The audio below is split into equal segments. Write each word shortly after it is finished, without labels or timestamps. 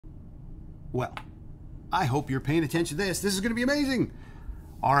Well, I hope you're paying attention to this. This is going to be amazing.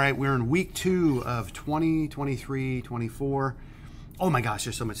 All right, we're in week 2 of 2023, 24. Oh my gosh,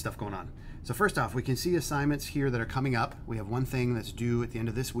 there's so much stuff going on. So first off, we can see assignments here that are coming up. We have one thing that's due at the end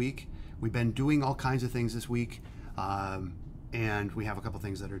of this week. We've been doing all kinds of things this week, and we have a couple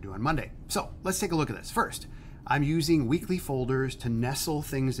things that are due on Monday. So let's take a look at this. First, I'm using weekly folders to nestle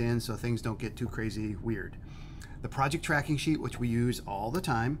things in so things don't get too crazy weird. The project tracking sheet, which we use all the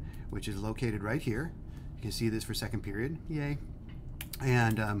time, which is located right here. You can see this for second period, yay.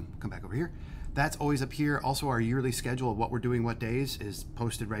 And come back over here. That's always up here. Also, our yearly schedule of what we're doing what days is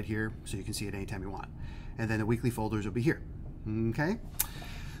posted right here, so you can see it anytime you want. And then the weekly folders will be here, okay?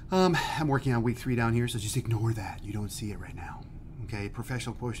 I'm working on week 3 down here, so just ignore that. You don't see it right now, okay?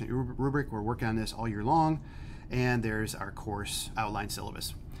 Professional quotient rubric, we're working on this all year long. And there's our course outline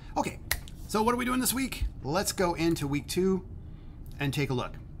syllabus. Okay, so what are we doing this week? Let's go into week 2 and take a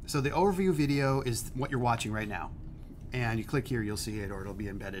look. So the overview video is what you're watching right now. And you click here, you'll see it, or it'll be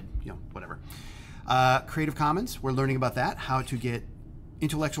embedded, you know, whatever. Creative Commons, we're learning about that, how to get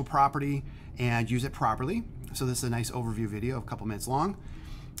intellectual property and use it properly. So this is a nice overview video, a couple minutes long.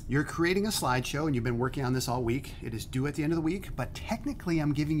 You're creating a slideshow, and you've been working on this all week. It is due at the end of the week, but technically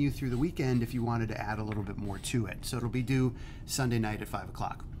I'm giving you through the weekend if you wanted to add a little bit more to it. So it'll be due Sunday night at 5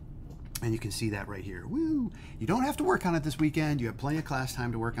 o'clock. And you can see that right here. Woo! You don't have to work on it this weekend. You have plenty of class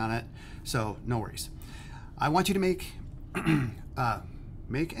time to work on it, so no worries. I want you to make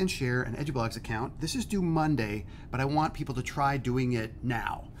and share an EduBlogs account. This is due Monday, but I want people to try doing it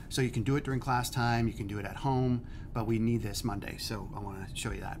now. So you can do it during class time, you can do it at home, but we need this Monday, so I want to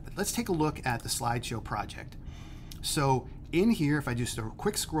show you that. But let's take a look at the slideshow project. So in here, if I just do a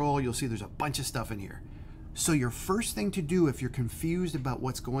quick scroll, you'll see there's a bunch of stuff in here. So your first thing to do if you're confused about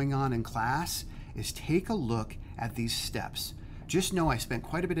what's going on in class is take a look at these steps. Just know I spent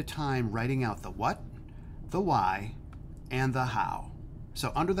quite a bit of time writing out the what, the why, and the how.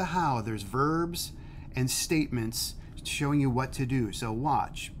 So under the how, there's verbs and statements showing you what to do. So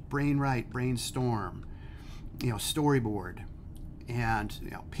watch, brainwrite, brainstorm, storyboard,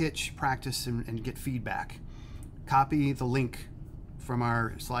 and pitch, practice, and get feedback. Copy the link from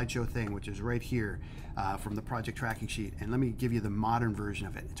our slideshow thing, which is right here from the project tracking sheet. And let me give you the modern version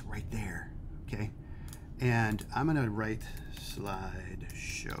of it. It's right there, okay? And I'm gonna write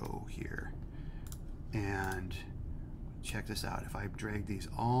slideshow here. And check this out. If I drag these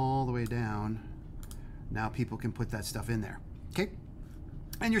all the way down, now people can put that stuff in there, okay?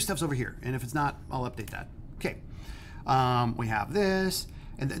 And your stuff's over here. And if it's not, I'll update that. Okay, we have this,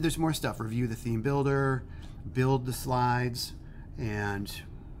 and there's more stuff. Review the theme builder, build the slides, and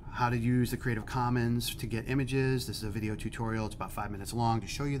how to use the Creative Commons to get images. This is a video tutorial. It's about 5 minutes long to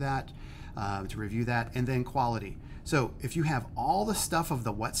show you that, to review that, and then quality. So if you have all the stuff of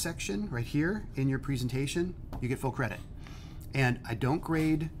the what section right here in your presentation, you get full credit. And I don't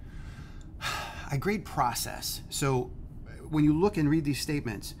grade, I grade process. So when you look and read these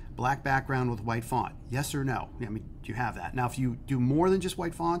statements, black background with white font, yes or no? I mean, do you have that? Now, if you do more than just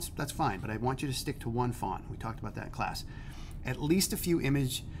white fonts, that's fine, but I want you to stick to one font. We talked about that in class. At least a few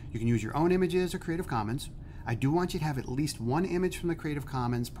images. You can use your own images or Creative Commons. I do want you to have at least one image from the Creative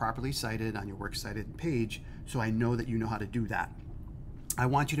Commons properly cited on your works cited page, so I know that you know how to do that. I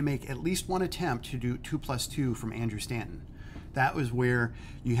want you to make at least one attempt to do 2+2 from Andrew Stanton. That was where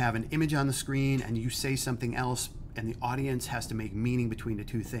you have an image on the screen and you say something else, and the audience has to make meaning between the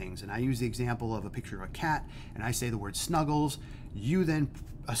two things. And I use the example of a picture of a cat, and I say the word Snuggles. You then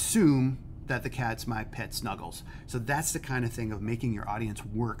assume that the cat's my pet Snuggles. So that's the kind of thing of making your audience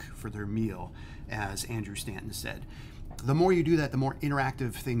work for their meal, as Andrew Stanton said. The more you do that, the more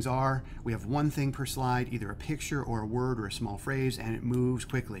interactive things are. We have one thing per slide, either a picture or a word or a small phrase, and it moves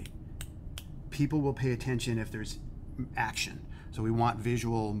quickly. People will pay attention if there's action. So we want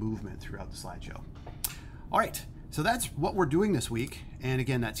visual movement throughout the slideshow. All right, so that's what we're doing this week. And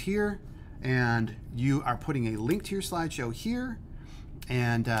again, that's here. And you are putting a link to your slideshow here.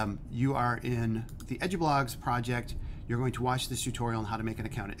 And you are in the EduBlogs project. You're going to watch this tutorial on how to make an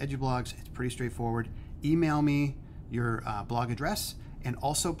account at EduBlogs. It's pretty straightforward. Email me your blog address and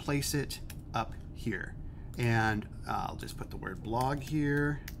also place it up here. And I'll just put the word blog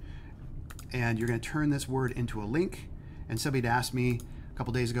here. And you're going to turn this word into a link. And somebody asked me a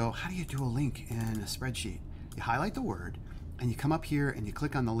couple days ago, how do you do a link in a spreadsheet? You highlight the word, and you come up here and you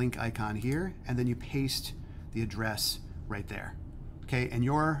click on the link icon here, and then you paste the address right there. Okay, and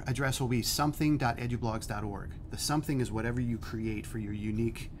your address will be something.edublogs.org. The something is whatever you create for your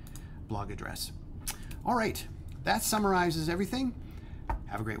unique blog address. All right, that summarizes everything.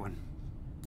 Have a great one.